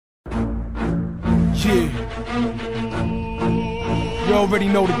Yeah. You already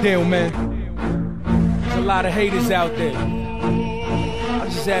know the deal, man. There's a lot of haters out there. I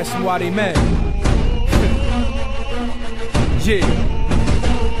just ask them why they mad. Yeah.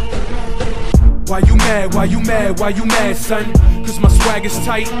 Why you mad? Why you mad? Why you mad, son? Cause my swag is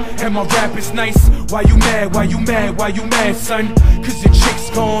tight and my rap is nice. Why you mad? Why you mad? Why you mad, son? Cause your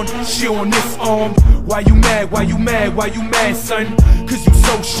chick's gone, she on this arm. Why you mad? Why you mad? Why you mad, son? Cause you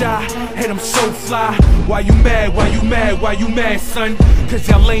so shy and I'm so fly. Why you mad? Why you mad? Why you mad, son? Cause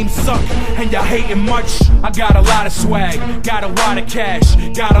y'all lame suck and y'all hating much. I got a lot of swag, got a lot of cash,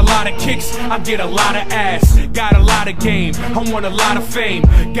 got a lot of kicks, I get a lot of ass, got a lot of game, I want a lot of fame,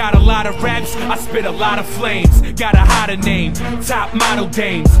 got a lot of raps, I spit a lot of flames, got a hotter name, top model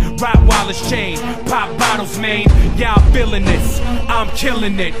dames, Rottweiler's chain, pop bottles, man. Yeah, I'm feeling this, I'm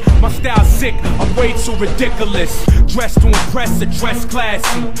killing it. My style's sick, I'm way too ridiculous. Dress to impress or dress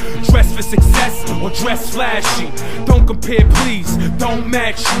classy, dress for success or dress flashy. Don't compare, please, don't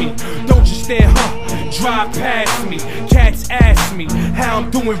match me. Don't just stare, drive past me. Cats ask me how I'm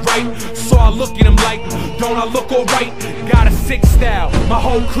doing right, so I look at them like, don't I look alright? Got a sick style, my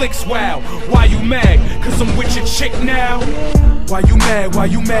whole clique's wow. Why you mad? Cause I'm with your chick now? Why you mad? Why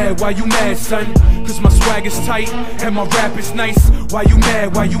you mad? Why you mad, son? Cause my swag is tight and my rap is nice. Why you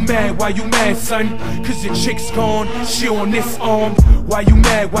mad? Why you mad? Why you mad, son? Cause your chick's gone, she on this arm. Why you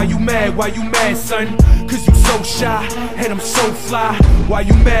mad? Why you mad? Why you mad, son? Cause you so shy and I'm so fly. Why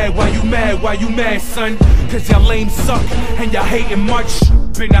you mad? Why you mad? Why you mad, son? Cause y'all lame suck and y'all hating much.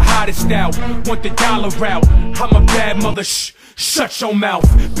 Been the hottest out, want the dollar route. I'm a bad mother, shut your mouth.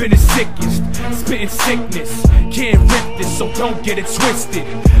 Been the sickest, spitting sickness. Can't rip this, so don't get it twisted.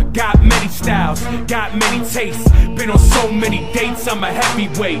 Got many styles, got many tastes. Been on so many dates, I'm a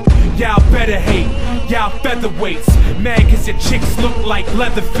heavyweight. Y'all better hate, y'all featherweights. Mad cause your chicks look like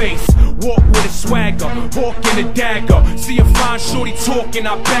Leatherface. Walk with a swagger, hawk and a dagger. See a fine shorty talking,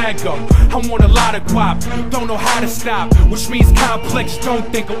 I bag her. I want a lot of guap, don't know how to stop. Which means complex, don't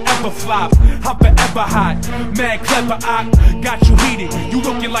think I'll ever flop. I'm forever hot, mad clever ock. Got you heated, you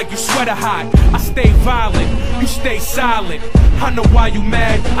looking like you sweater hot. I stay violent, you stay silent. I know why you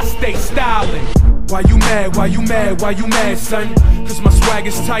mad, I stay styling. Why you mad? Why you mad? Why you mad, son? Cause my swag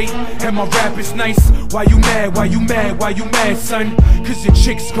is tight and my rap is nice. Why you mad? Why you mad? Why you mad, son? Cause your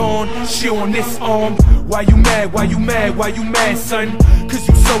chick's gone, she on this arm. Why you mad? Why you mad? Why you mad, son? Cause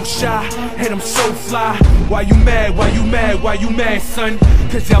you so shy and I'm so fly. Why you mad? Why you mad? Why you mad, son?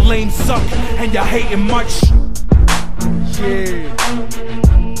 Cause y'all lame suck and y'all hating much. Yeah,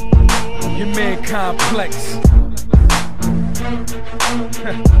 your man complex.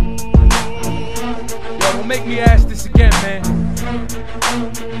 Yo, don't make me ask this again, man.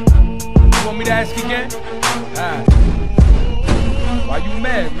 You want me to ask again? Alright. Why you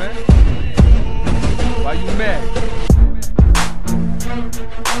mad, man? Why you mad?